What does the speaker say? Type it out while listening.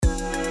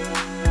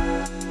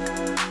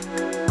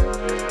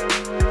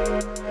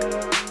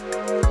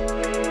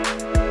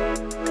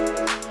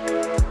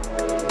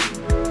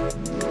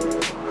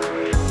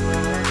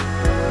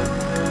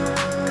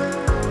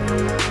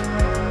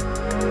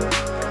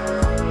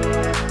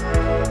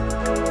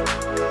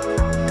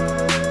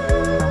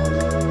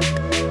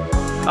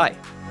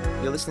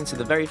You're listening to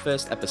the very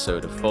first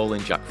episode of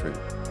Fallen Jackfruit,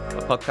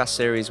 a podcast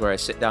series where I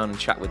sit down and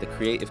chat with the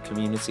creative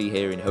community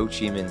here in Ho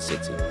Chi Minh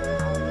City.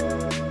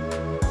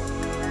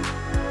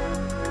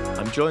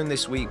 I'm joined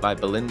this week by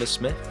Belinda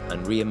Smith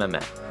and Ria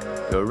Mehmet,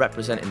 who are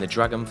representing the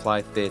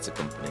Dragonfly Theatre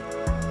Company.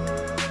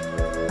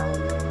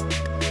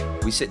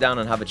 We sit down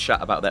and have a chat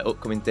about their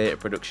upcoming theatre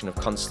production of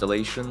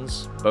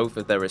Constellations, both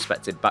of their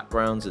respective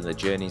backgrounds and the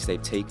journeys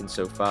they've taken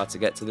so far to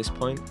get to this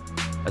point,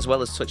 as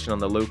well as touching on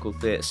the local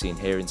theatre scene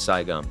here in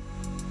Saigon.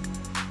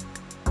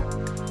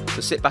 So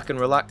sit back and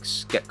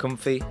relax, get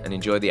comfy, and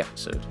enjoy the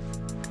episode.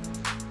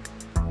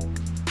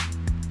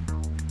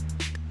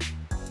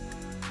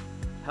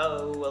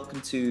 Hello,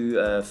 welcome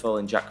to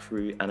Fallen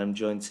Jackfruit, and I'm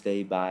joined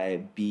today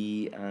by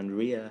B and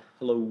Ria.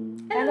 Hello.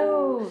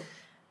 Hello.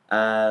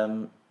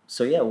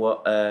 So yeah,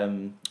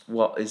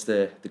 what is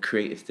the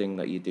creative thing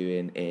that you're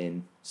doing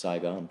in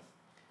Saigon?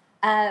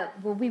 Well,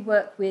 we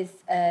work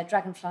with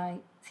Dragonfly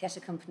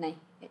Theatre Company,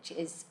 which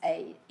is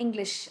a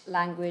English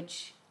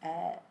language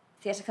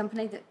theatre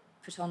company that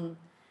put on,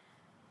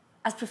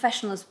 as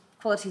professional as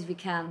quality as we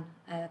can,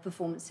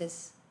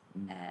 performances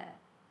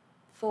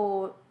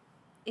for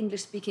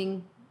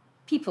English-speaking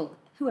people,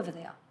 whoever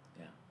they are.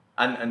 Yeah.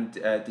 And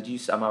did you?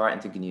 Am I right in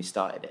thinking you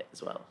started it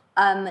as well?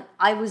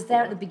 I was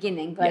there at the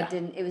beginning, but Yeah. I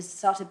didn't. It was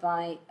started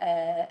by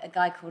a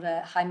guy called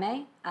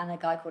Jaime and a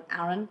guy called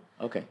Aaron.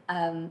 Okay.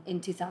 In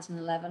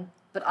 2011.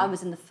 But I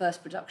was in the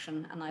first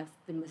production, and I've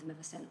been with him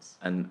ever since.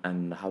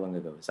 And how long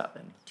ago was that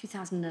then?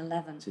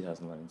 2011.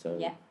 2011. So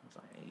Yeah. it's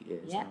like 8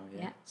 years Yeah, now.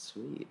 yeah.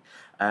 Sweet.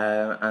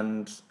 I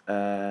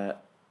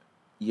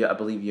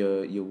believe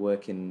you're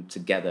working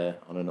together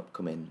on an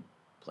upcoming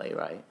play,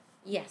 right?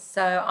 Yes,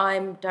 so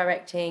I'm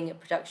directing a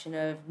production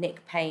of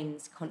Nick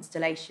Payne's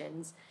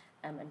Constellations,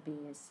 and B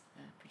is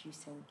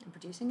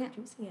producing it.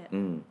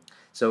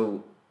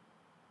 So,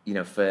 I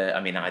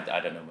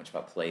don't know much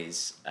about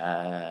plays.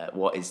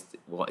 What is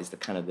the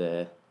kind of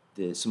the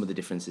some of the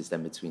differences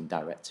then between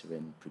director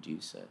and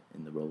producer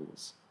in the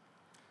roles?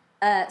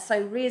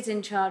 So Ria's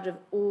in charge of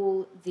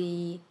all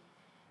the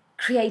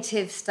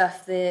creative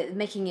stuff, the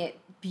making it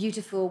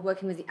beautiful,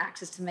 working with the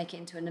actors to make it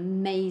into an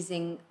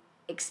amazing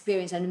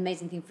experience, an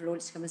amazing thing for the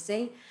audience to come and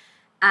see.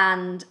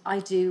 And I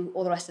do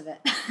all the rest of it.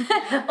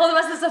 All the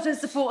rest of the stuff to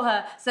support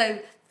her. So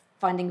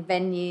finding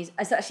venues.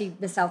 It's actually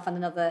myself and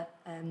another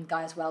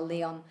guy as well,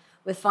 Leon.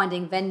 We're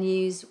finding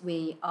venues.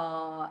 We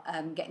are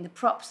getting the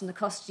props and the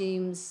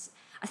costumes.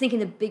 I think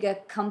in a bigger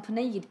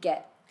company, you'd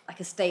get like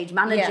a stage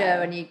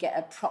manager and you'd get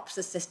a props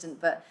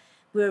assistant. But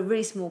we're a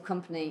really small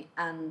company,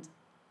 and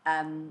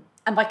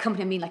by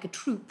company I mean like a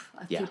troupe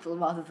of people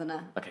rather than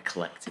like a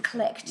collective.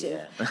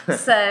 Yeah.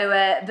 So,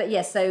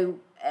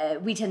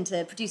 we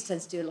produce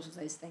tends to do a lot of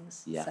those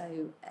things. Yeah.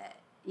 So,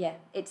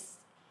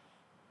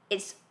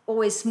 it's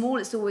always small.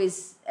 It's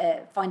always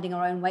finding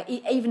our own way.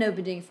 Even though we've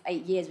been doing it for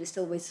 8 years, we're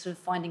still always sort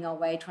of finding our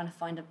way, trying to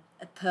find a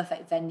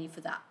perfect venue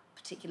for that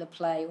particular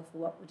play or for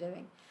what we're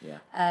doing. Yeah.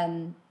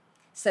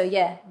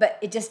 But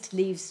it just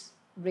leaves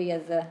Ria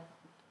the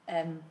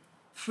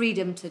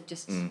freedom to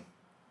just To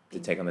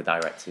take on the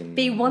directing.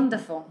 be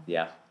wonderful.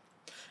 Yeah.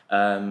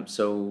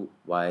 So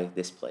why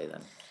this play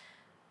then?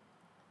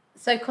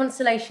 So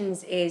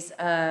Constellations is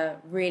a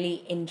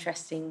really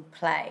interesting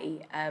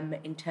play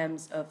in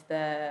terms of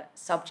the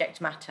subject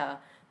matter,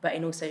 but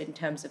also in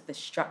terms of the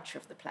structure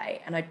of the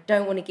play. And I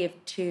don't want to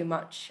give too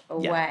much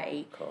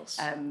away. Of course.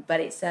 But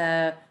it's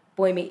a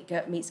boy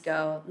meets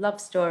girl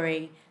love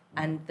story,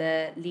 and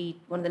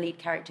one of the lead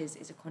characters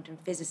is a quantum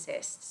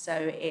physicist. So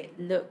it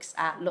looks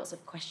at lots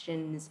of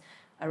questions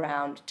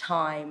around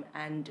time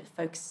and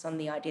focuses on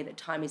the idea that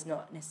time is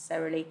not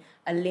necessarily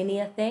a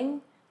linear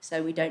thing.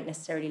 So we don't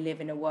necessarily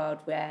live in a world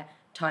where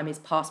time is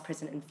past,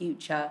 present, and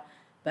future,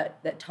 but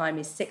that time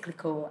is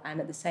cyclical, and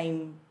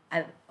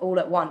all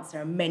at once there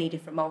are many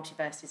different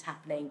multiverses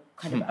happening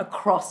kind of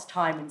across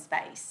time and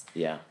space.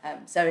 Yeah.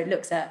 So it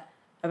looks at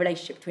a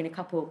relationship between a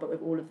couple, but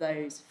with all of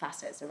those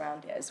facets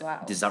around it as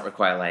well. Does that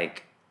require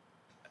like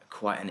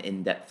quite an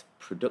in-depth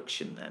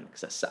production then?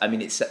 Because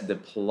the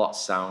plot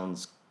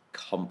sounds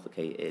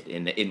complicated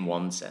in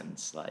one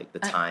sense, like the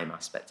time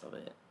aspect of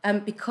it.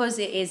 Because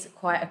it is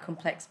quite a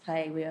complex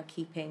play, we are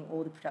keeping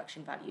all the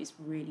production values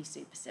really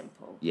super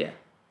simple. Yeah.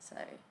 So,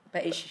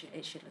 but it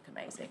should look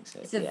amazing.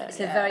 It's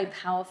a very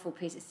powerful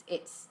piece.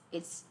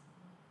 It's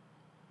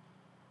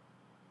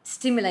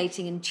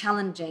stimulating and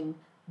challenging,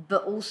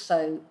 but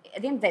also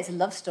at the end of the day, it's a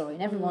love story,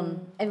 and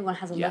everyone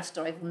has a love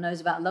story. Everyone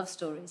knows about love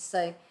stories,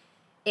 so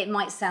it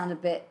might sound a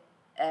bit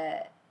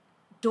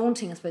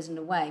daunting, I suppose, in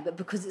a way, but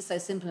because it's so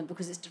simple and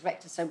because it's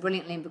directed so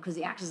brilliantly and because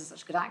the actors are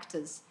such good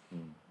actors,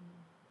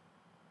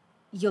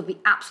 you'll be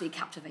absolutely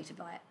captivated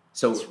by it.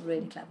 So it's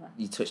really clever.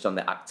 You touched on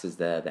the actors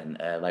there then.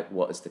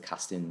 What has the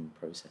casting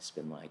process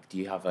been like? Do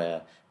you have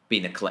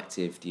being a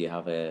collective, do you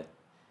have a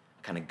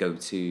kind of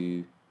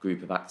go-to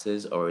group of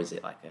actors, or is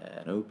it like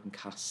an open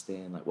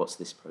casting? Like, what's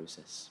this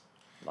process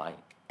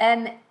like?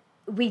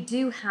 We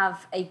do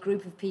have a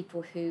group of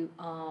people who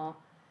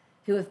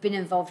have been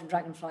involved in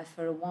Dragonfly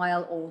for a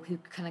while, or who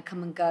kind of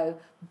come and go,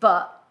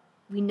 but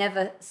we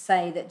never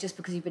say that just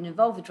because you've been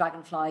involved with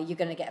Dragonfly, you're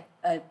going to get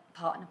a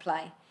part in a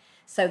play.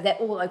 So they're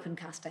all open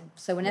casting.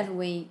 So whenever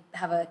we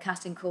have a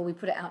casting call, we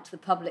put it out to the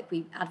public,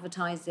 we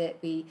advertise it,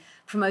 we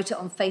promote it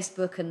on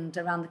Facebook and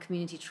around the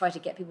community, try to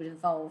get people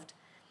involved.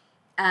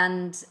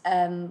 And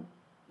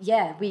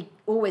we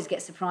always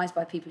get surprised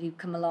by people who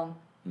come along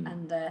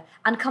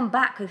and come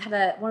back. We've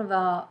had one of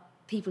our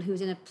people who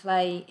was in a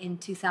play in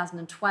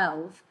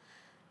 2012,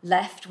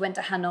 left, went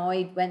to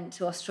Hanoi, went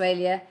to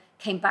Australia,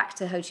 came back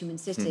to Ho Chi Minh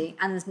City,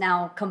 and has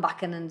now come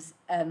back and is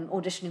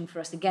auditioning for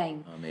us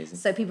again. Oh, amazing.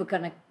 So people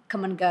kind of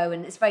come and go,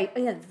 and it's very,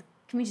 the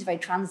community is very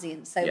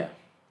transient. So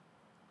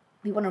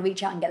we want to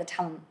reach out and get the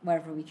talent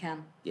wherever we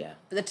can. Yeah.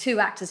 But the 2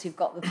 actors who've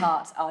got the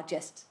parts are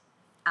just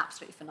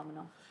absolutely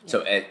phenomenal.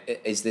 So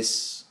is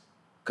this,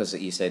 because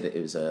you said that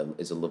it was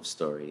a love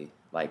story,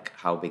 like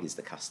how big is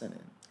the cast in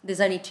it?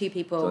 There's only 2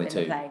 people in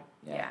the play.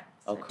 Yeah.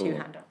 So Oh, cool.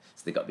 2-hander.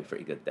 So they got to be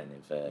pretty good then.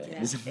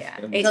 If Yeah.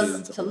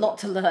 It's a lot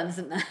to learn,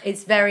 isn't there?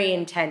 It's very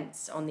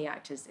intense on the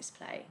actors, this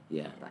play.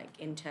 Yeah. Like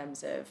in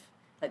terms of,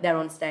 like they're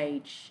on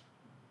stage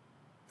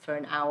for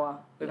an hour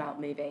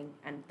without moving,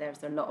 and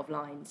there's a lot of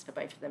lines for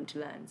both of them to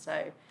learn.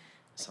 So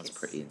sounds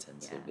pretty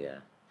intensive. Yeah.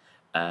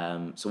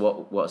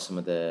 So what are some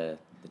of the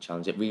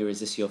challenges? Ria, is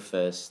this your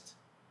first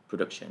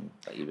production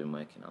that you've been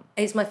working on?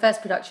 It's my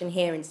first production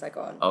here in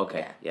Saigon.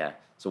 Okay. Yeah.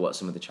 So what are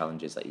some of the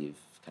challenges that you've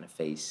kind of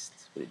faced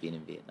with it being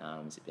in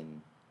Vietnam? Has it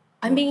been?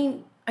 I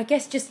mean, I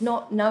guess just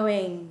not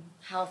knowing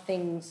how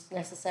things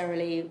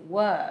necessarily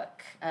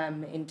work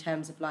in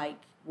terms of like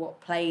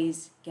what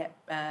plays get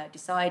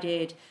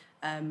decided,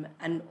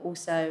 and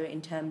also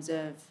in terms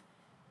of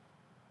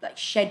like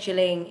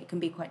scheduling. It can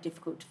be quite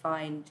difficult to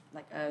find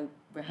like a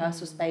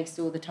rehearsal space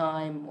all the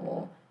time,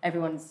 or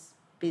everyone's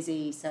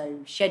busy. So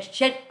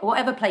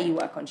whatever play you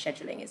work on,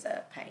 scheduling is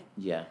a pain.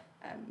 Yeah.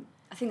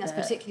 I think that's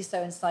particularly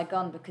so in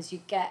Saigon because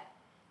you get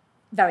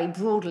very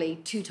broadly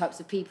 2 types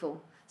of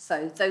people.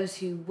 So those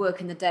who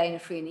work in the day and are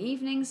free in the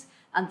evenings,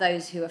 and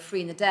those who are free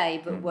in the day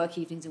but work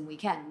evenings and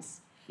weekends.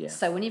 Yeah.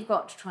 So when you've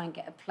got to try and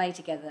get a play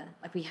together,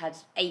 like we had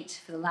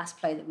 8 for the last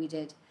play that we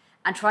did,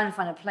 and trying to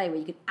find a play where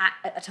you could,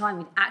 at a time,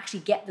 we'd actually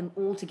get them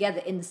all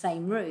together in the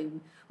same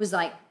room was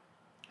like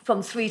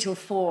from 3 till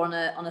 4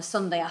 on a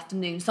Sunday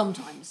afternoon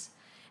sometimes.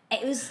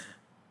 It was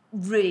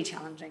really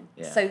challenging.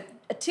 Yeah. So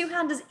a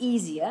 2-hander's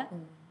easier,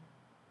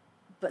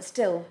 but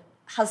still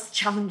has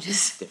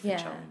challenges. Different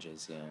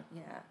challenges. Yeah.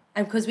 Yeah,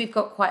 and because we've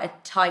got quite a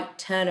tight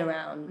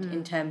turnaround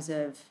in terms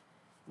of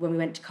when we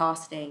went to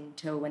casting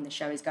till when the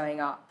show is going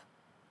up,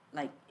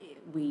 like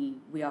we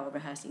are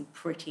rehearsing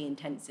pretty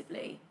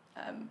intensively.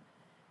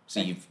 So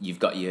you've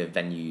got your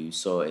venue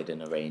sorted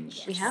and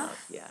arranged. We have.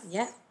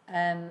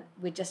 Yeah.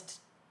 We're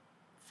just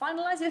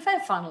finalising. If they're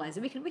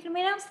finalising, we can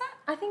announce that.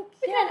 I think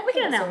We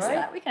can announce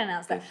that. We can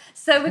announce that.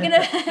 So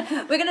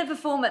we're gonna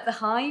perform at the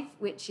Hive,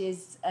 which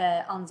is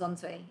on Zon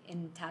Thuy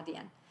in Tao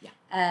Dien.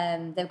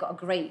 Yeah. They've got a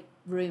great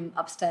room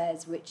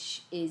upstairs,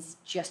 which is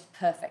just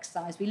perfect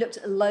size. We looked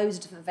at loads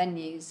of different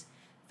venues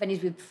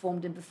we've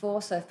performed in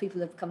before. So if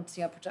people have come to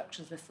see our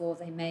productions before,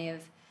 they may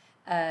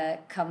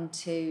have come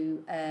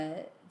to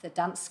the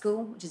dance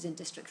school, which is in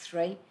District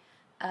 3,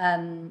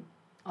 on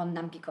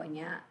Nam Ki Koy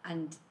Nya,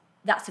 and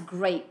that's a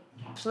great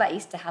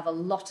place to have a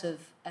lot of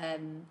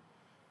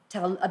to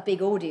have a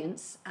big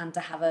audience and to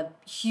have a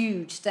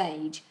huge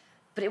stage,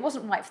 but it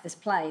wasn't right for this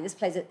play. This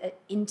play's an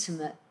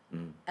intimate,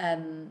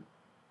 and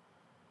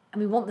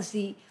we want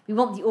the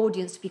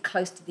audience to be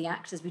close to the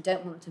actors. We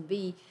don't want them to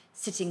be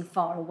sitting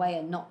far away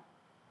and not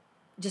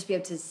just be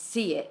able to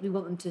see it. We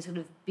want them to sort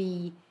of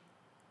be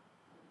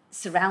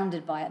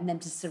surrounded by it and then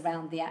to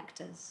surround the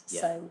actors.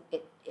 Yeah. So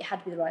it had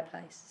to be the right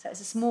place. So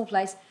it's a small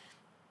place.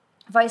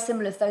 Very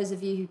similar for those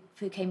of you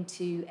who came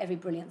to Every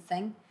Brilliant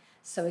Thing.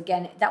 So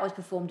again, that was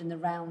performed in the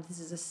round. This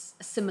is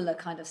a similar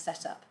kind of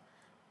setup,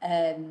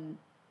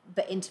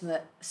 but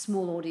intimate,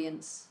 small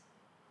audience.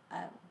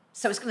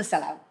 So it's going to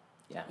sell out.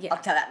 Yeah.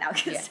 I'll tell that now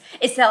because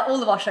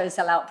all of our shows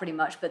sell out pretty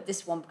much, but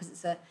this one, because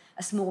it's a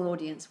small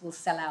audience, will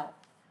sell out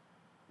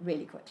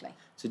really quickly.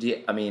 So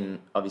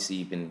obviously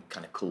you've been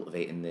kind of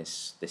cultivating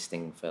this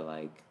thing for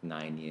like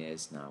 9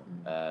 years now.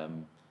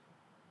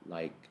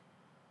 Like,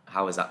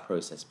 how has that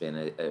process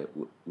been?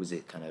 Was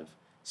it kind of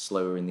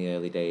slower in the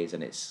early days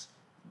and it's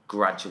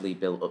gradually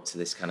built up to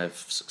this kind of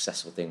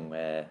successful thing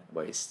where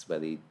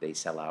they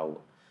sell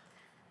out?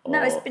 Or...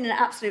 No, it's been an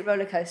absolute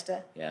roller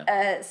coaster.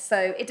 Yeah. So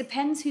it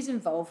depends who's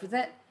involved with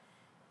it.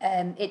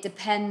 It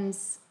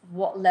depends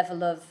what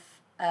level of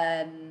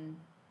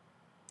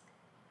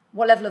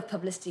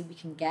publicity we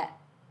can get.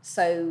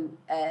 So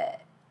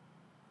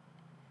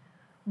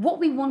what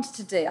we wanted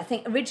to do, I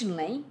think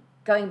originally,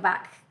 going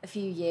back a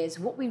few years,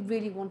 what we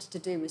really wanted to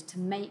do was to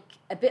make,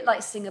 a bit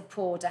like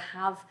Singapore, to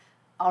have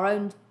our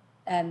own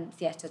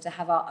theatre, to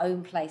have our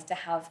own place, to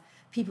have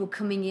people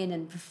coming in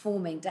and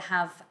performing, to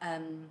have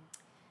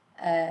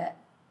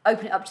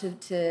open it up to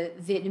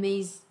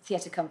Vietnamese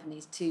theatre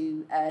companies,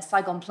 to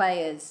Saigon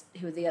Players,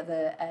 who are the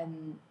other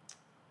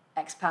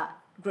expat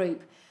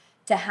group,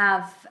 to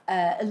have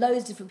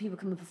loads of different people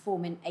come and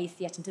perform in a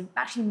theatre, and to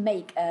actually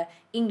make a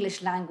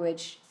English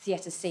language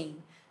theatre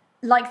scene,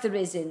 like there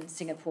is in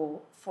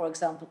Singapore, for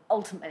example.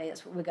 Ultimately,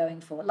 that's what we're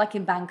going for. Like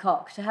in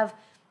Bangkok,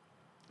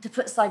 to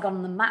put Saigon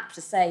on the map,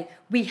 to say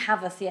we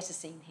have a theatre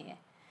scene here,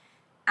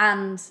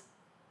 and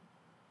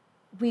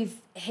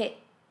we've hit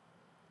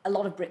a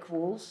lot of brick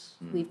walls.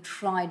 We've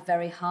tried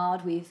very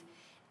hard.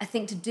 I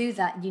think to do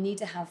that, you need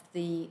to have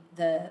the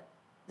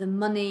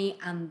money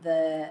and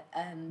the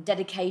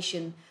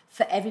dedication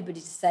for everybody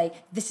to say,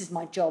 this is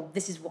my job,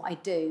 this is what I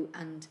do.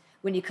 And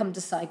when you come to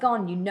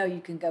Saigon, you know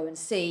you can go and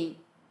see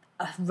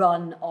a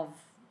run of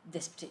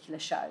this particular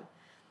show.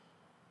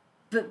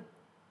 But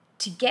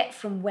to get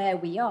from where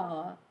we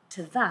are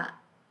to that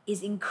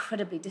is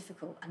incredibly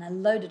difficult, and a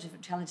load of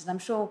different challenges. I'm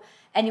sure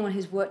anyone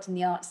who's worked in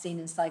the art scene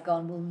in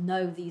Saigon will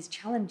know these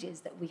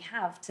challenges that we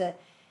have to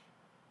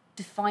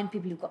find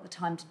people who've got the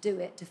time to do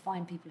it, to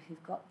find people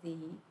who've got the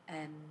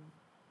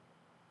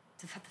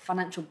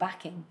financial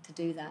backing to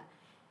do that.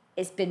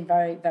 It's been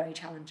very, very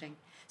challenging.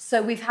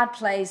 So we've had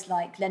plays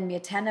like Lend Me a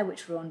Tenner,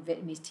 which were on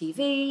Vietnamese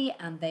TV,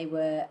 and they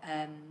were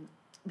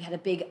we had a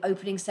big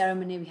opening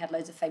ceremony. We had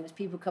loads of famous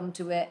people come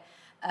to it,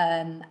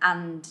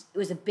 and it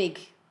was a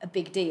big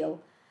deal.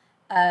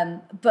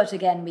 But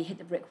again, we hit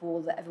the brick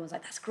wall that everyone's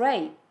like, that's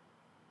great,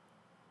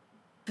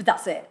 but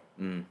that's it.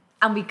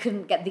 And we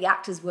couldn't get, the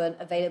actors weren't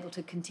available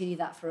to continue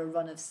that for a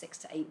run of 6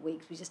 to 8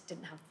 weeks. We just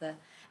didn't have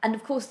and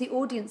of course the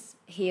audience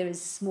here is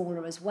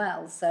smaller as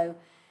well. So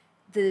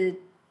the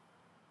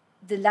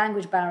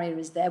language barrier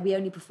is there. We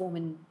only perform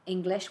in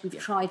English. We've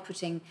tried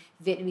putting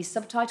Vietnamese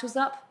subtitles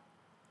up,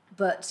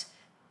 but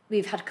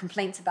we've had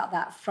complaints about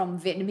that from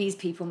Vietnamese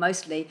people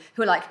mostly,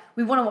 who are like,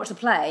 we want to watch the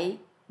play,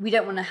 we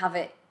don't want to have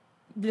it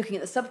looking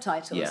at the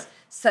subtitles. Yeah.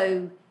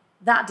 So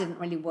that didn't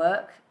really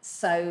work.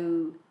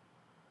 So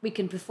we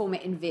can perform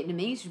it in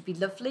Vietnamese, which would be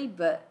lovely,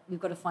 but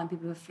we've got to find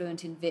people who are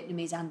fluent in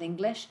Vietnamese and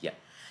English. Yeah.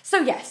 So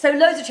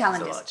loads of challenges.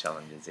 There's a lot of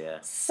challenges, yeah.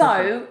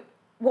 So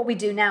what we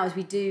do now is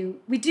we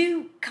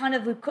do kind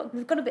of, we've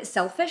got a bit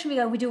selfish,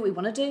 and we do what we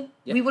want to do.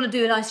 Yeah. We want to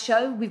do a nice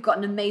show. We've got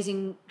an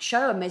amazing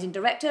show, amazing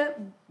director.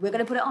 We're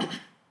going to put it on.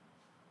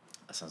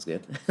 That sounds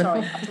good.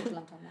 Sorry, I've talked a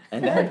long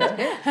time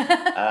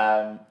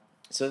now.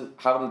 So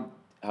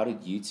how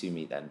did you two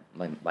meet then?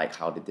 Like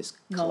how did this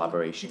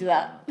collaboration do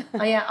that.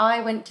 Oh yeah, I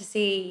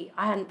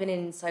hadn't been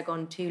in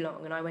Saigon too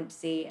long, and I went to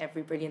see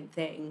Every Brilliant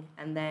Thing,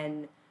 and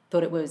then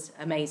thought it was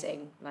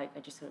amazing. Like, I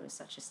just thought it was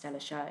such a stellar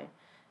show.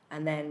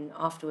 And then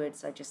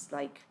afterwards, I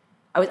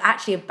was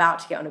actually about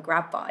to get on a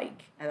grab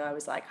bike, and I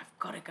was like, I've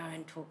got to go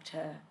and talk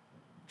to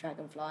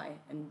Dragonfly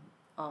and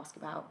ask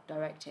about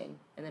directing.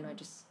 And then I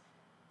just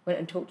went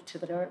and talked to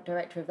the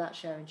director of that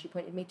show, and she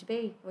pointed me to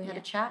B. We had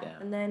a chat,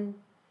 and then...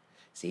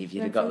 See, if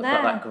you'd have got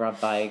that grab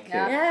bike.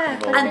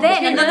 Yeah. And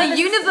then another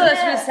universe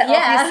was set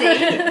up, you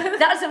see.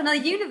 That's another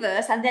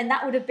universe, and then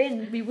that would have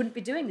been, we wouldn't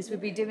be doing this,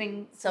 we'd be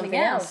doing something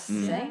else.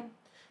 See?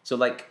 So,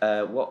 like,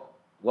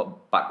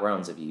 what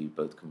backgrounds have you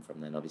both come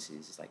from then? Obviously,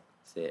 this is like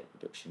theatre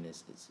production.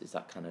 Is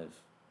that kind of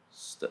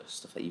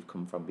stuff that you've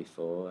come from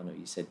before? I know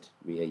you said,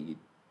 Ria,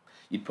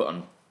 you'd put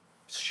on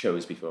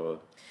shows before.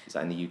 Is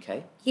that in the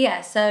UK?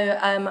 Yeah, so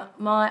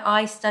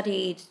I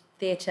studied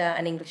theatre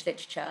and English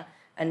literature,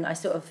 and I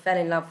sort of fell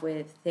in love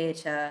with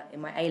theatre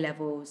in my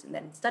A-levels and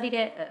then studied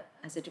it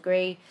as a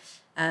degree.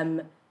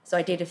 So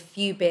I did a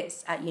few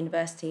bits at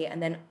university,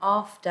 and then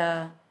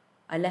after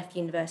I left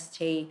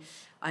university,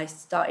 I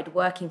started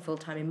working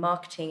full-time in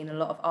marketing in a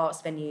lot of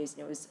arts venues, and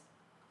it was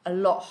a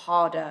lot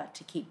harder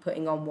to keep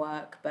putting on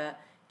work, but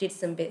did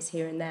some bits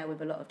here and there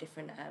with a lot of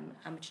different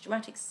amateur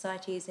dramatic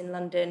societies in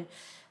London.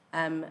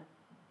 And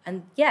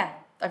yeah,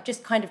 I've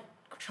just kind of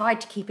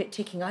tried to keep it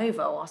ticking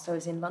over whilst I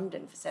was in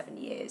London for 7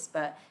 years,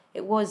 but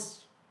it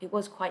was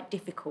quite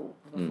difficult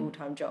with a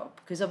full-time job,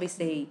 because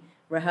obviously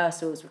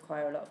rehearsals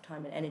require a lot of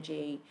time and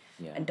energy,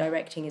 and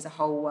directing is a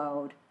whole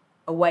world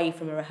away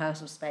from a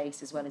rehearsal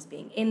space as well as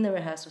being in the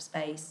rehearsal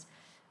space.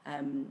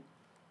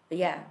 But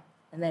yeah,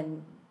 and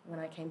then when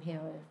I came here,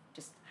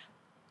 it's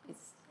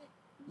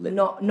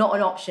not an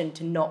option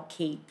to not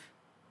keep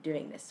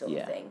doing this sort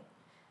of thing.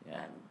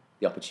 Yeah.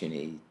 The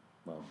opportunity,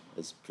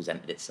 has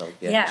presented itself,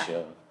 for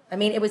sure. I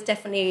mean,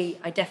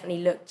 I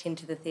definitely looked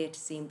into the theatre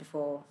scene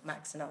before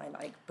Max and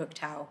I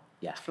booked our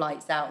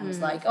flights out and was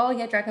like, oh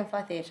yeah,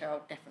 Dragonfly Theatre,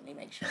 I'll definitely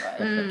make sure I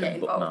get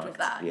involved with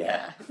that.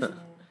 Yeah.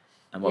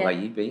 And what about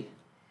you, B?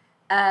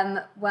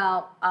 I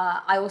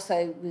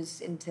also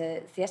was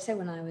into theatre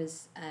when I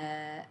was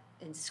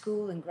in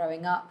school and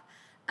growing up,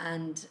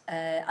 and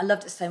I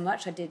loved it so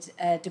much. I did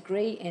a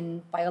degree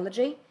in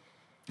biology.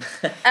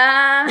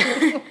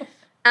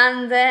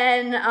 And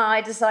then I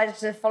decided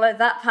to follow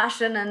that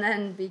passion and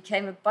then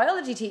became a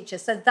biology teacher.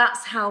 So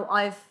that's how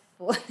I've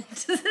fallen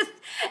into this.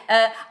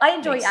 I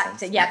enjoy acting.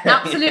 Sense. Yeah,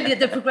 absolutely,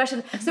 the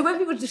progression. So when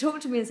people talk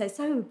to me and say,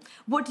 so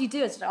what do you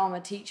do? I said, I'm a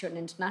teacher at an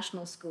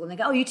international school. And they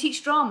go, oh, you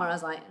teach drama? I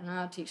was like,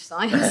 no, I teach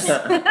science,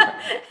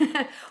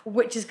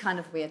 which is kind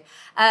of weird.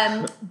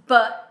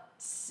 But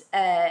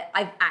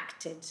I've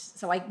acted.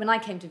 So when I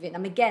came to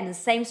Vietnam, again, the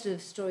same sort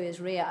of story as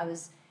Ria, I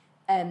was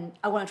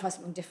I want to try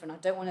something different. I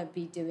don't want to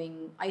be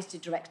doing. I used to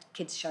direct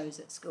kids shows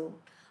at school.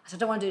 I said I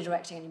don't want to do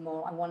directing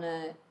anymore. I want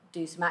to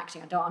do some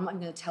acting. I'm not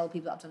going to tell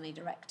people that I've done any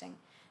directing.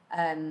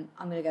 I'm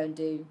going to go and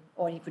do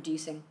or any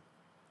producing.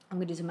 I'm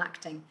going to do some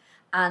acting.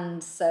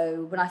 And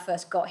so when I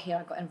first got here,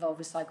 I got involved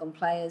with Saigon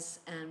Players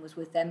and was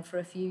with them for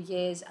a few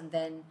years. And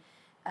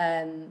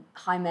then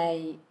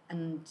Jaime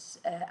and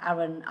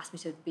Aaron asked me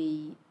to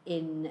be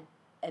in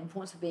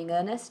Importance of Being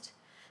Earnest.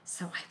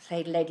 So I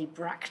played Lady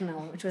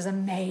Bracknell, which was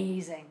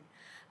amazing.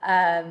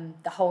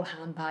 The whole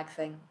handbag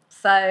thing.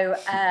 So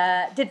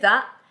did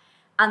that.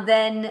 And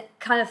then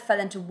kind of fell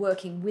into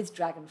working with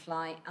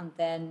Dragonfly. And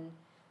then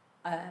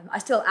I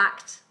still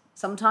act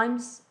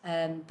sometimes.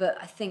 But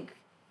I think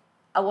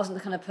I wasn't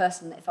the kind of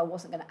person that if I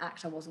wasn't going to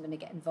act, I wasn't going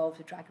to get involved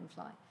with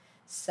Dragonfly.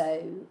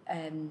 So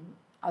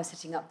I was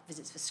setting up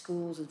visits for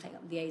schools and taking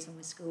up liaison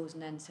with schools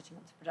and then setting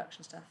up the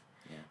production stuff.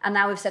 Yeah. And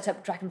now we've set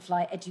up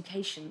Dragonfly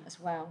Education as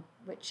well,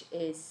 which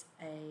is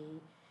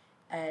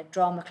a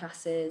drama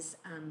classes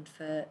and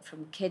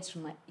from kids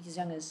from like as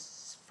young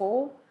as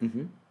 4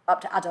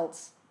 up to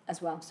adults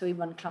as well. So we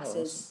run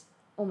classes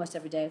almost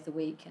every day of the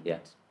week and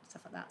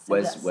stuff like that.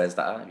 So where's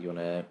that at? If you want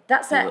to...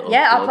 That's it.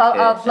 Yeah,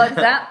 I'll plug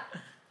that.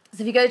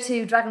 So if you go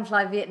to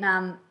Dragonfly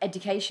Vietnam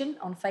Education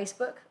on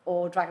Facebook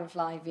or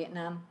Dragonfly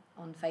Vietnam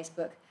on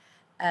Facebook,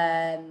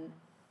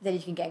 then you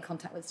can get in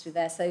contact with us through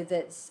there. So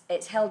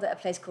it's held at a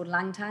place called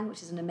Lang Thang,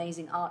 which is an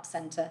amazing art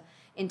centre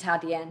in Tha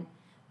Dien.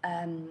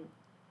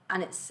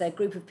 And it's a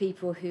group of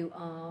people who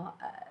are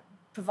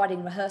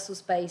providing rehearsal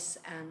space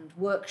and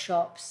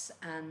workshops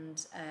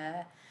and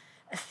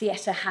a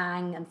theatre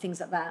hang and things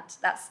like that.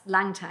 That's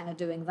Lang Thang are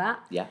doing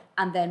that. Yeah.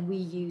 And then we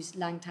use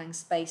Lang Thang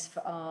space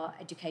for our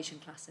education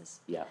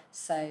classes. Yeah.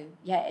 So,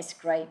 yeah, it's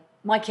great.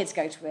 My kids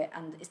go to it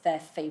and it's their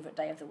favourite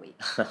day of the week.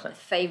 Their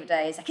favourite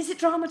day is like, is it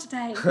drama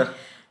today?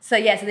 So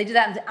they do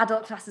that in the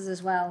adult classes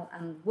as well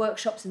and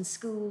workshops in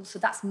schools. So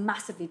that's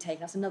massively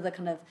taken. That's another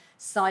kind of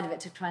side of it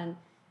to try and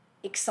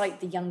excite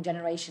the young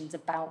generations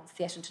about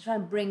theatre and to try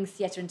and bring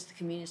theatre into the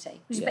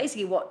community, which is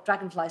basically what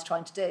Dragonfly is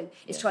trying to do.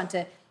 It's trying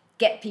to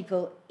get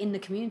people in the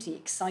community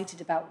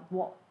excited about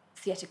what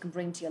theatre can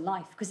bring to your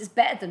life, because it's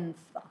better than,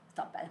 well, it's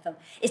not better than film.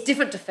 It's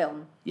different to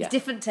film. Yeah. It's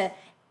different to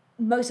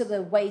most of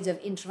the ways of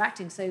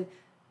interacting. So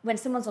when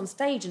someone's on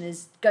stage and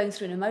is going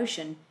through an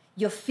emotion,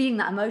 you're feeling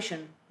that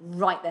emotion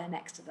right there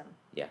next to them.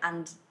 Yeah.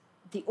 And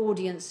the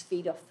audience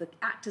feed off the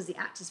actors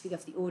feed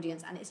off the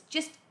audience, and it's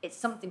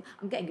something.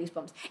 I'm getting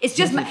goosebumps. It's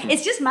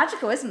just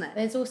magical, isn't it?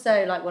 There's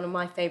also like one of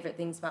my favourite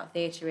things about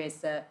theatre is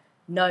that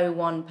no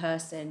one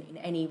person in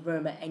any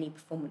room at any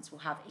performance will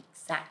have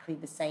exactly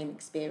the same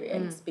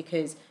experience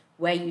because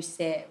where you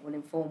sit will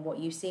inform what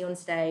you see on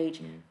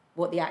stage,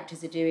 what the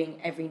actors are doing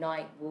every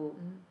night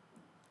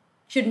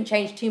shouldn't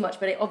change too much,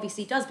 but it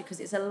obviously does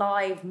because it's a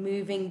live,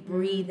 moving,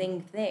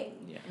 breathing thing.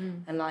 Yeah.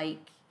 Mm. And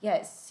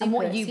it's super, and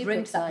what you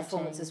bring to that exciting.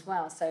 performance as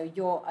well, so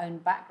your own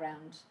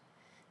background.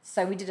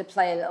 So we did a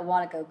play a little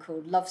while ago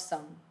called Love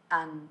Song,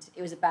 and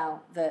it was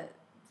about the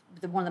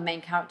one of the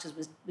main characters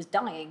was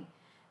dying.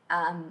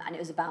 And it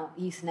was about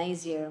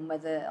euthanasia and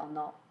whether or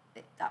not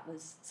that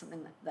was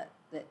something that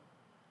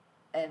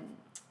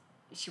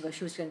she was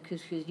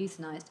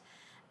euthanized.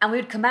 And we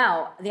would come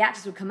out, the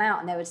actors would come out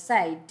and they would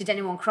say, did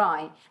anyone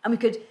cry? And we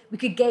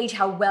could gauge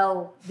how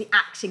well the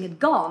acting had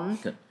gone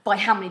by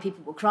how many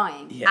people were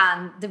crying. Yeah.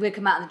 And then we'd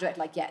come out and the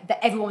director that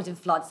everyone was in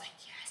floods,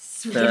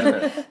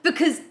 yes.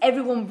 Because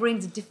everyone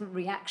brings a different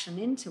reaction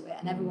into it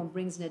and everyone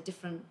brings in a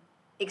different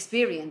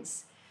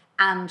experience.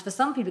 And for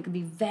some people it can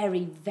be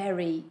very,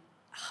 very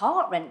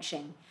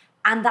heart-wrenching,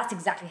 and that's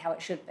exactly how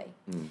it should be.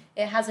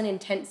 It has an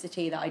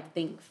intensity that I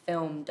think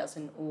film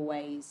doesn't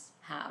always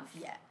have.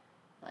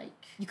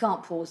 You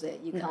can't pause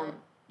it, you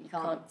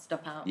can't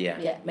stop out,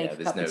 make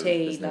a cup of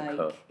tea,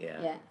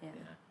 Yeah.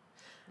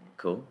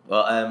 Cool.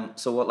 Well,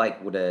 so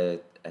what would a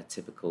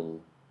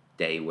typical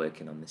day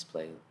working on this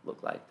play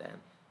look like then?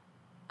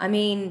 I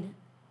mean,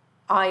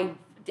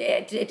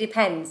 it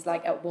depends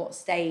at what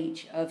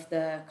stage of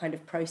the kind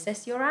of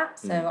process you're at.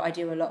 So I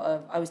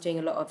was doing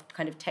a lot of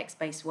kind of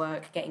text-based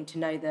work, getting to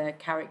know the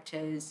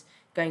characters,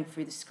 going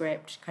through the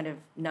script, kind of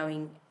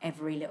knowing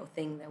every little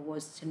thing there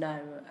was to know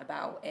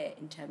about it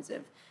in terms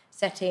of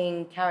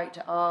setting,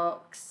 character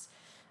arcs,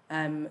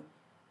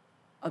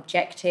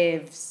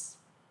 objectives.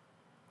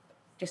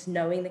 Just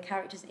knowing the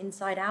characters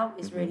inside out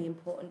is really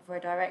important for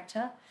a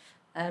director.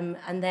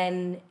 And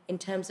then in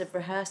terms of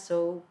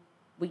rehearsal,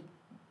 we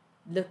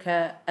look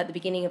at the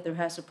beginning of the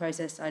rehearsal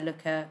process, I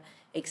look at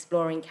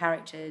exploring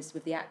characters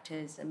with the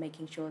actors and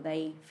making sure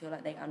they feel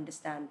like they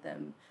understand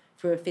them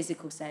through a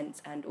physical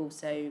sense and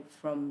also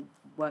from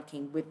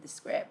working with the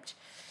script.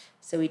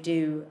 So we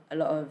do a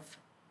lot of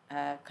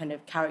kind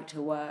of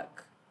character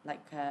work,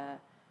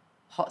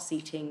 hot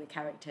seating the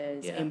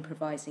characters,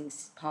 improvising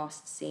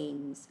past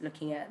scenes,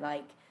 looking at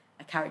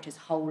a character's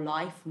whole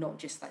life, not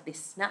just this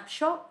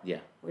snapshot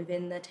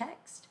within the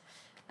text.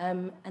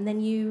 And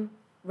then you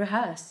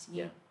rehearse.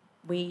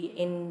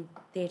 In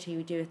theatre,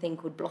 we do a thing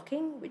called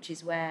blocking, which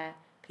is where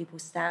people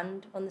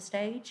stand on the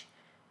stage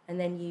and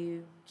then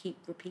you keep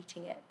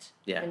repeating it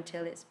Yeah.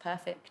 until it's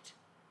perfect.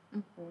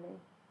 Really.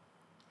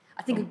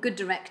 I think a good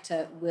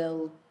director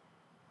will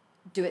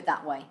do it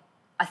that way.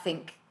 I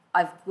think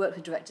I've worked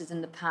with directors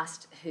in the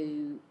past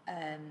who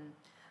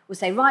will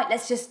say, right,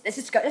 let's just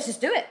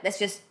do it. Let's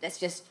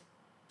just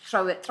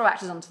throw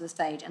actors onto the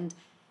stage. And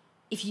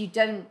if you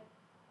don't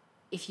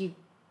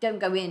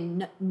go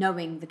in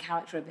knowing the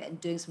character a bit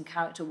and doing some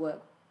character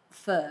work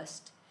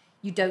first,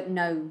 you don't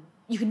know.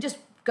 You can just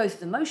go through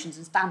the motions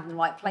and stand in the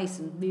right place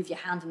and move your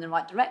hand in the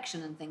right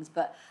direction and things.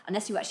 But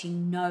unless you actually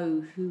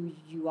know who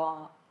you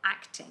are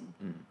acting,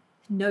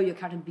 know your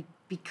character, and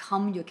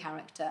become your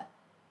character,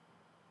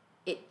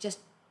 it just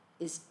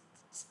is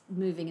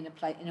moving in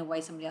a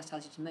way somebody else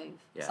tells you to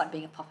move. Yeah. It's like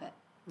being a puppet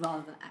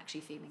rather than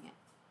actually feeling it.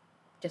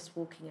 Just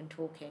walking and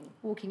talking.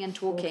 Walking and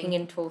talking. Walking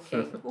and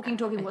talking. Walking and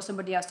talking what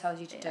somebody else tells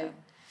you to do.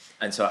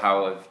 And so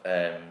how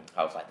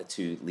have like the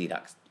two lead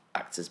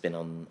actors been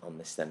on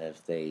this then?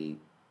 Have they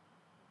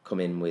come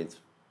in with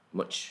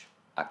much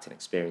acting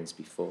experience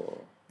before?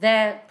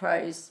 They're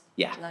pros.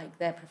 Yeah. Like,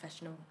 they're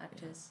professional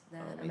actors.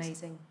 They're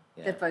amazing.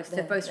 Yeah. They're both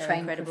They're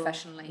trained incredible.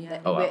 professionally. Yeah.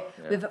 Oh,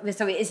 wow.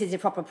 So it is a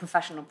proper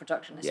professional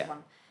production, this Yeah.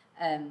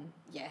 one.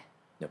 Yeah.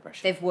 No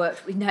pressure. They've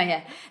worked,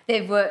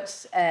 they've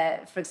worked,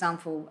 for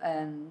example,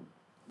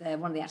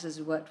 one of the actors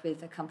has worked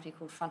with a company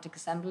called Frantic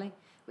Assembly,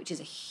 which is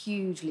a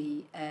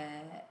hugely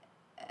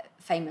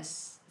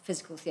famous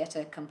physical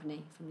theatre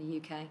company from the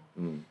UK.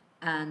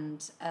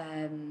 And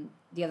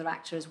the other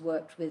actor has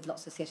worked with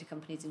lots of theatre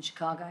companies in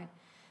Chicago,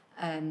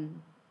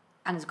 and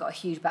has got a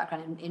huge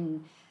background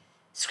in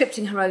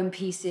scripting her own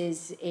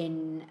pieces,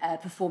 in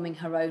performing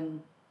her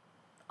own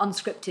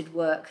unscripted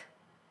work.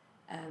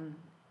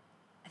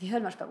 Have you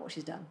heard much about what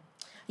she's done?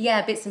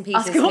 Yeah, bits and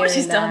pieces. Ask her what here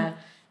she's and done. there.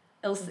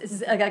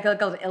 Ilse, I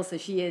got Ilse.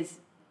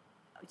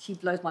 She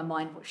blows my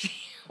mind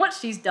what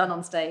she's done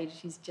on stage.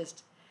 She's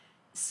just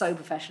so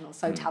professional,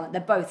 so talented.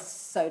 They're both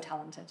so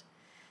talented.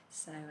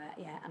 So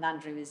and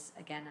Andrew is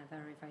again a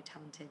very, very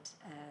talented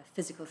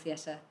physical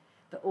theatre,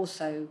 but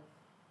also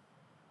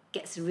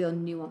gets the real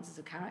nuances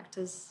of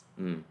characters.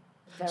 So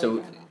Very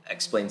well.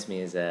 explain to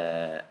me as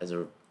a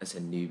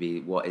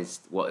newbie, what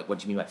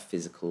do you mean by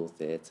physical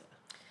theatre?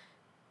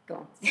 Go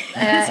on.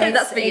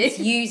 That's it's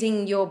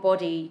using your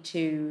body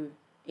to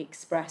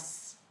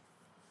express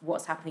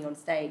what's happening on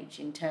stage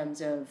in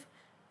terms of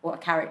what a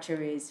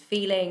character is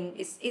feeling.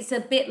 It's a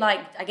bit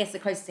like, I guess the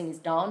closest thing is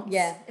dance.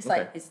 Yeah, it's Okay.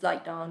 like It's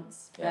like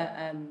dance.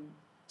 Yeah. But,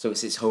 So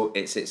it's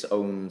its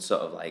own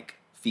sort of like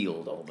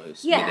field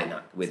almost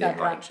Yeah. within like like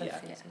branch of yeah.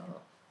 theatre.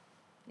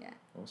 Yeah.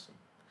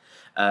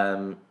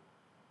 Awesome.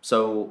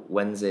 So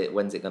when's it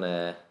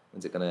gonna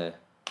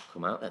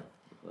come out then?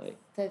 Like,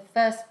 the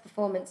first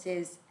performance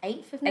is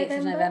 8th of 8th November.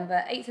 of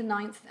November, 8th and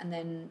 9th, and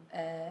then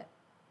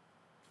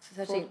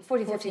 13th,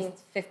 14th,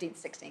 15th,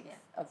 16th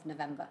of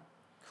November.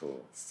 cool.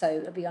 So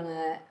it'll be on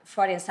a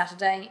Friday and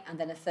Saturday, and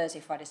then a Thursday,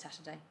 Friday,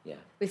 Saturday. Yeah.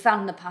 We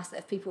found in the past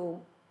that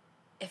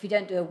if we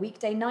don't do a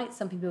weekday night,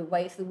 some people are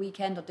away for the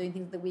weekend or doing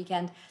things at the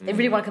weekend. They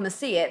really want to come and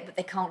see it, but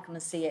they can't come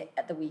and see it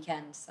at the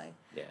weekend. So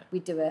Yeah. we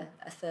do a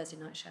Thursday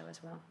night show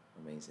as well.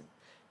 Amazing.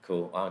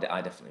 Cool.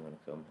 I definitely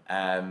want to come.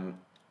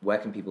 Where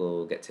can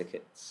people get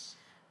tickets?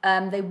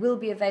 They will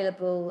be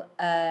available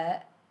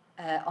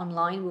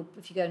online.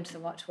 If you go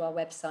to our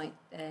website,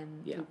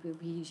 we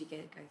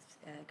usually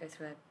go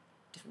through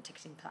different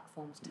ticketing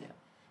platforms to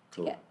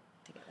Cool. get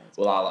those.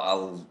 Well,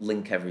 I'll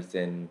link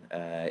everything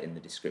in the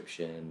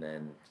description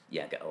and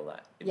get all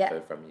that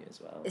info from you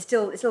as well. It's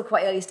still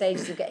quite early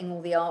stages of getting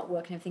all the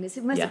artwork and everything. It's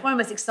one of the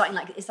most exciting.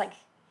 It's like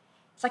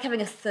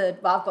having a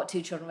third. Well, I've got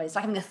 2 children already. It's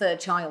like having a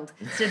third child.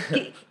 So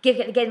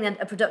getting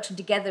a production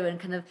together and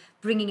kind of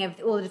bringing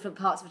all the different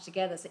parts of it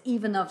together. So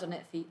even though I've done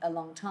it for a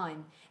long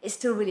time, it's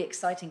still really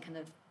exciting. Kind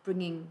of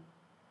bringing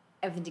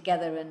everything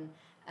together and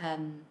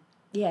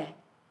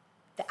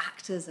the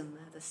actors and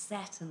the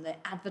set and the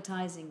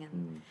advertising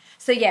and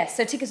so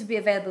tickets will be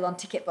available on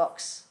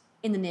Ticketbox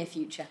in the near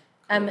future.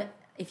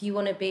 If you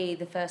want to be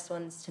the first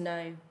ones to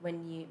know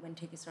when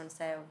tickets are on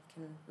sale, you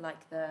can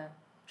like the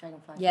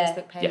Dragonfly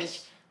Facebook page.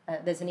 Yes.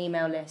 There's an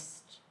email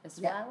list as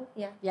well.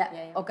 Yeah.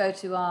 Or go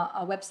to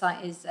our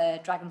website is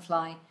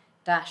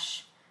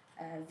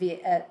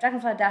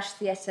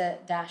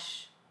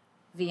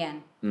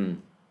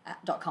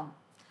dragonfly-theatre-vn.com.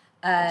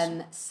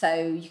 So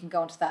you can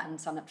go onto that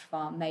and sign up for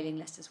our mailing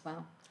list as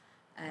well.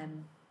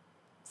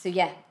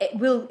 It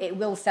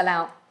will sell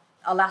out.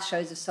 Our last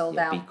shows have sold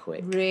out be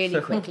quick.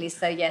 really quickly.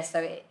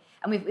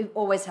 And we've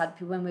always had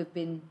people when we've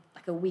been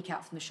like a week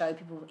out from the show,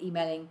 people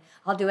emailing,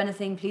 "I'll do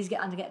anything. Please get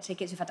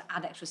tickets." We've had to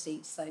add extra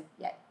seats, so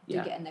do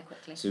get in there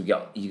quickly. So you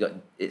got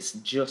it's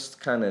just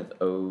kind of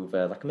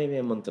over like maybe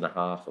a month and a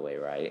half away,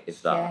 right?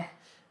 If that. Yeah.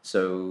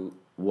 So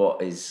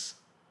what is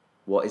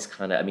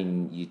kind of, I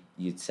mean,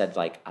 you said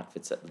like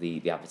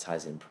the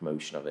advertising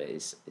promotion of it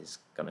is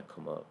going to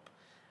come up.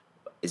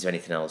 Is there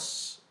anything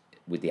else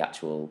with the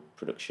actual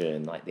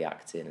production, like the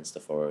acting and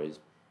stuff, or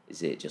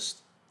is it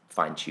just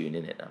fine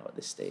tuning it now at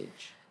this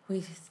stage? We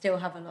still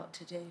have a lot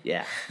to do.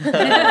 Yeah.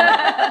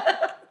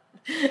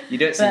 You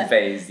don't seem But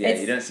phased. Yeah,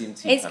 it's- you don't seem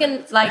too. It's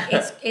panicked.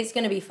 it's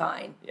gonna be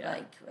fine. Yeah.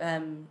 Like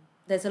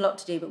there's a lot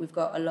to do, but we've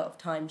got a lot of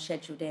time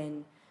scheduled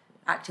in.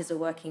 Actors are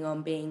working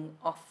on being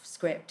off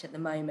script at the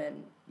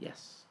moment,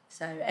 Yes.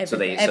 so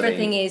they-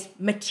 everything is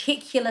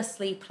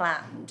meticulously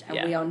planned, and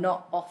Yeah. we are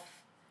not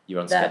off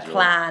You're on the schedule.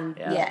 plan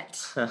Yeah. yet.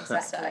 So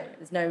Exactly.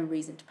 there's no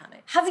reason to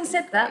panic. Having It's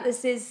gonna said be that,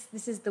 great.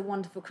 this is the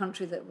wonderful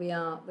country that we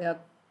are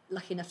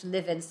lucky enough to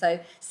live in. So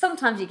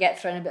sometimes you get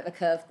thrown a bit of a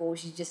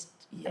curveball. You just,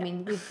 Yeah. I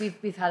mean,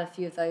 we've had a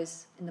few of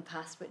those in the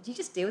past, but you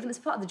just deal with them. It's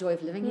part of the joy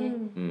of living here.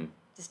 Mm.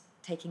 Just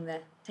taking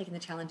the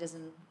challenges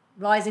and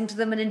rising to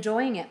them and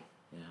enjoying it.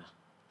 Yeah.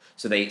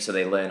 So they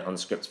learn on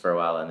script for a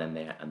while, and then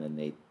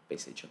they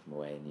basically chuck them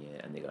away,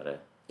 and they gotta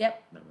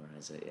Yep.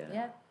 memorize it. Yeah.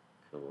 Yeah.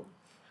 Cool.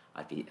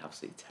 I'd be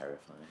absolutely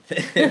terrified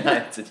if I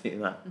had to do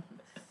that.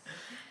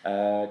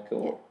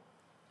 Cool.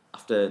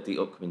 After the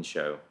upcoming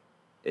show,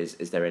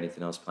 is there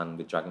anything else planned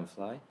with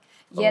Dragonfly?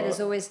 Yeah, Or- there's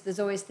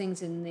always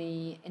things in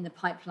the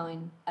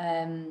pipeline.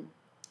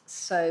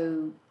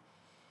 So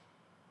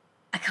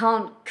I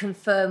can't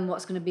confirm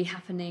what's going to be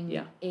happening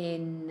Yeah.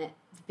 in the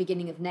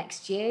beginning of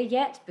next year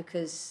yet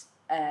because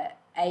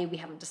A, we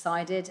haven't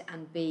decided,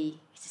 and B,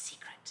 it's a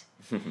secret.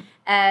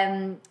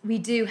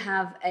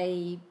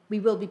 We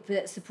will be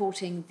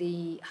supporting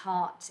the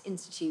Heart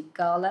Institute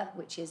Gala,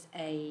 which is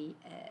a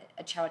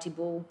charity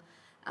ball,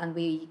 and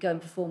we go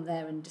and perform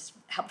there and just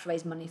help to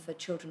raise money for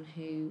children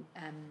who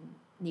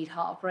need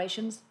heart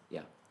operations.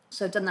 Yeah.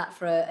 So I've done that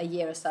for a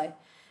year or so,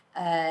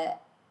 and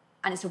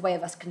it's a way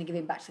of us kind of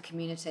giving back to the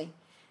community.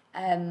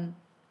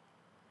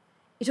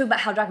 You talk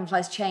about how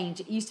Dragonfly's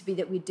changed. It used to be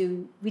that we'd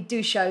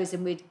do shows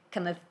and we'd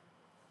kind of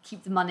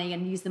keep the money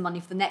and use the money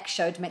for the next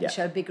show to make Yeah. the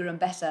show bigger and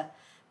better.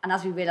 And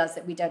as we realised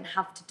that we don't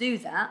have to do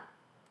that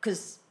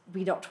because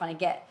we're not trying to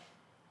get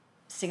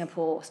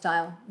Singapore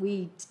style,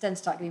 we then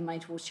start giving money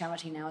towards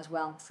charity now as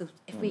well. So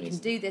if we can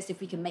Amazing. do this, if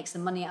we can make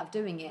some money out of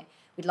doing it,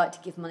 we'd like to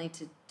give money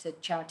to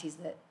charities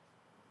that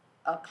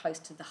are close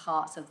to the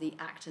hearts of the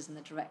actors and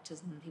the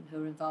directors and the people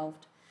who are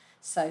involved.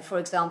 So, for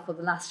example,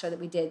 the last show that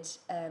we did,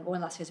 one of the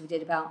last shows we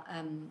did about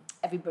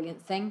Every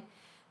Brilliant Thing,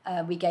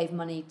 we gave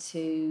money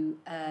to,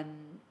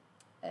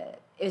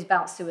 it was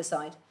about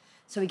suicide.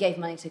 So we gave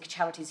money to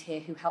charities here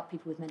who help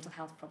people with mental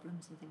health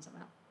problems and things like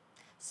that.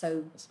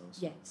 So, That's awesome.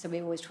 yeah, so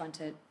we're always trying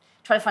to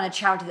find a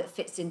charity that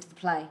fits into the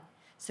play.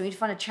 So we need to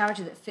find a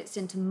charity that fits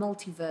into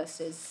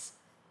multiverses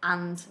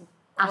and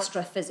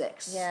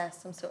astrophysics. Yeah,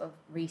 some sort of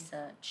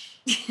research.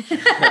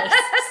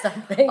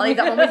 Something. I'll leave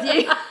that one with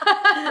you.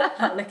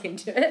 I'll look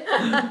into it.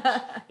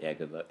 Yeah,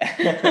 good luck.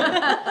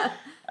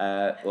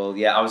 Well,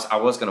 yeah, I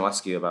was going to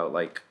ask you about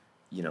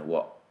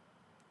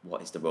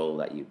what is the role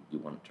that you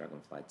want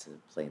Dragonfly to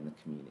play in the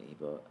community,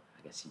 but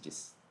I guess you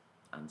just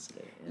answered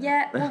it.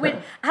 Yeah, well,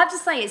 I have to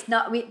say it's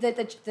not.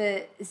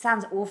 It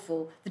sounds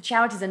awful. The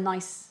charity's a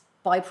nice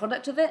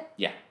byproduct of it.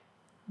 Yeah.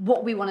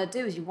 What we want to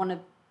do is we want to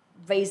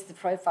raise the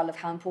profile of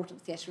how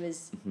important theatre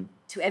is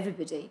to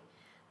everybody,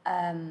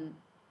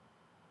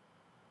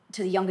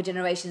 to the younger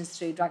generations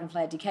through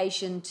Dragonfly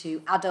Education,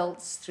 to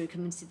adults through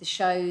coming to see the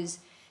shows,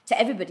 to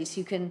everybody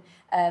who can.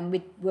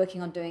 We're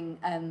working on doing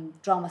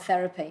drama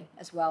therapy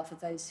as well for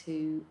those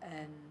who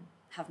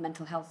have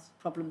mental health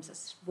problems.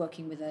 That's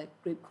working with a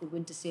group called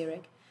Winter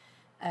Serig.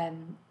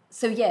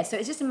 So it's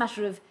just a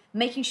matter of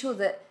making sure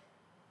that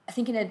I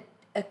think in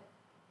a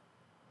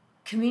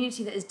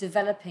community that is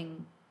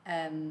developing,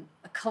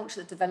 a culture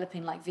that's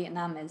developing like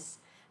Vietnam is,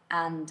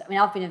 and I mean,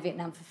 I've been in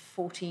Vietnam for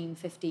 14,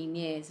 15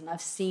 years and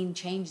I've seen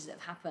changes that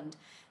have happened.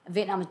 And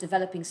Vietnam is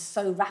developing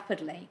so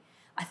rapidly,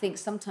 I think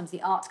sometimes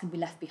the arts can be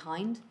left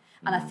behind.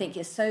 And I think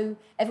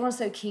everyone's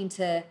so keen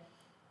to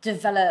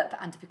develop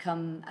and to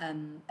become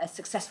a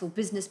successful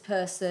business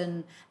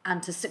person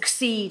and to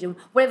succeed, and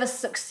whatever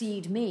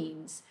succeed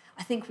means.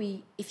 I think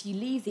if you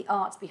leave the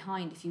arts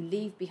behind, if you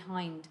leave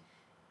behind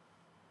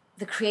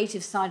the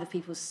creative side of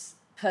people's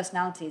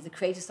personalities, the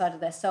creative side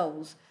of their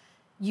souls,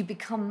 you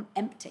become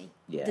empty.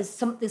 Yeah. There's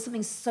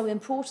something so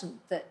important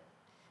that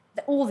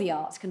all the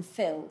arts can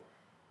fill.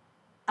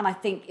 And I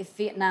think if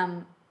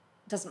Vietnam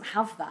doesn't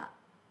have that,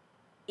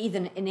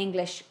 either in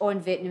English or in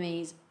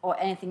Vietnamese or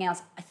anything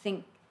else, I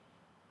think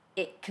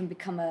it can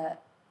become a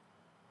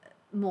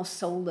more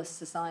soulless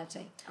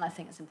society. And I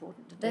think it's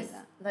important to do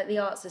that. Like the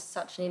arts are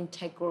such an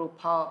integral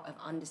part of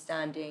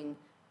understanding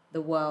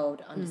the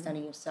world,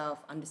 understanding yourself,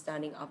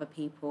 understanding other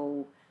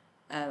people,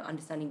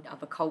 understanding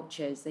other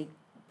cultures. They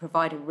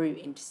provide a route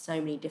into so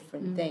many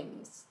different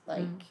things.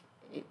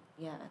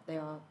 They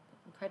are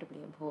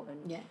incredibly important.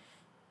 Yeah.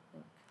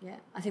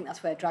 I think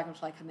that's where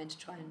Dragonfly come in to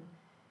try and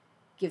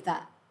give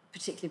that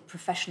particularly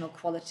professional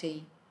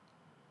quality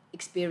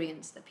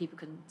experience that people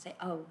can say,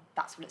 oh,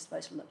 that's what it's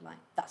supposed to look like.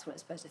 That's what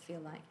it's supposed to feel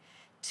like,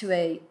 to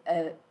a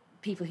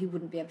people who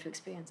wouldn't be able to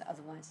experience it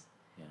otherwise.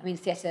 Yeah. I mean,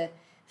 theatre,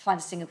 flying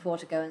to Singapore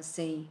to go and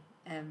see,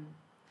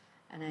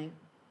 I know,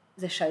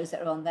 the shows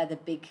that are on there, the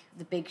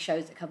big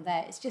shows that come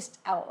there. It's just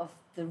out of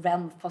the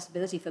realm of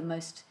possibility for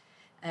most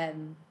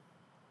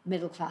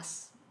middle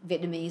class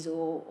Vietnamese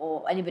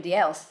or anybody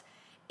else.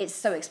 It's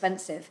so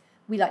expensive.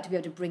 we like to be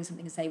able to bring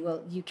something and say,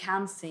 well, you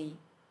can see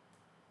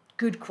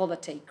good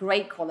quality,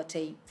 great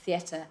quality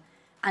theatre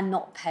and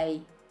not pay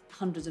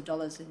hundreds of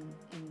dollars in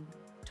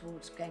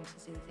towards going to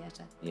see the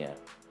theatre. Yeah.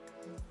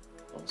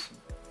 Awesome.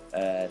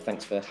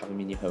 Thanks for having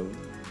me in your home.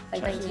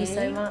 Thank you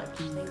so much.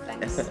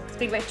 Thanks. It's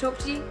been great to talk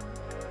to you.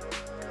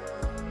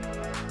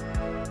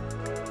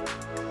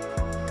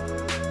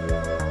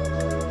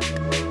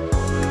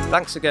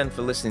 Thanks again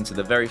for listening to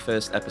the very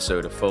first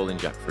episode of Falling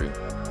Jackfruit.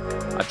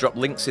 I've dropped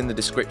links in the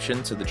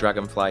description to the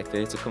Dragonfly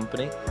Theatre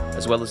Company,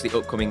 as well as the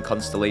upcoming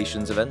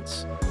Constellations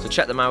events, so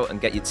check them out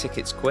and get your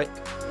tickets quick.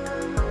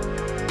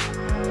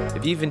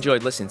 If you've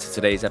enjoyed listening to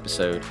today's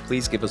episode,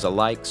 please give us a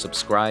like,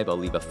 subscribe, or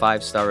leave a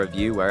 5-star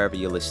review wherever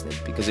you're listening,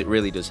 because it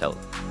really does help.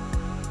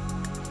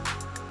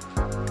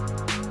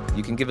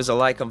 You can give us a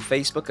like on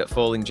Facebook at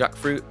Falling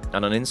Jackfruit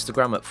and on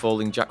Instagram at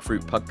Falling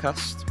Jackfruit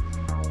Podcast.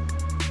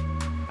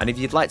 And if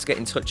you'd like to get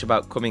in touch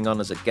about coming on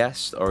as a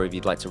guest, or if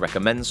you'd like to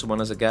recommend someone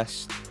as a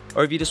guest,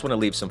 or if you just want to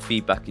leave some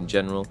feedback in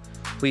general,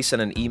 please send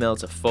an email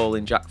to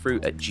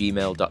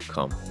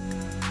fallingjackfruit@gmail.com.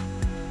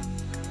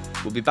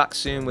 We'll be back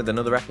soon with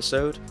another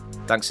episode.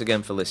 Thanks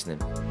again for listening.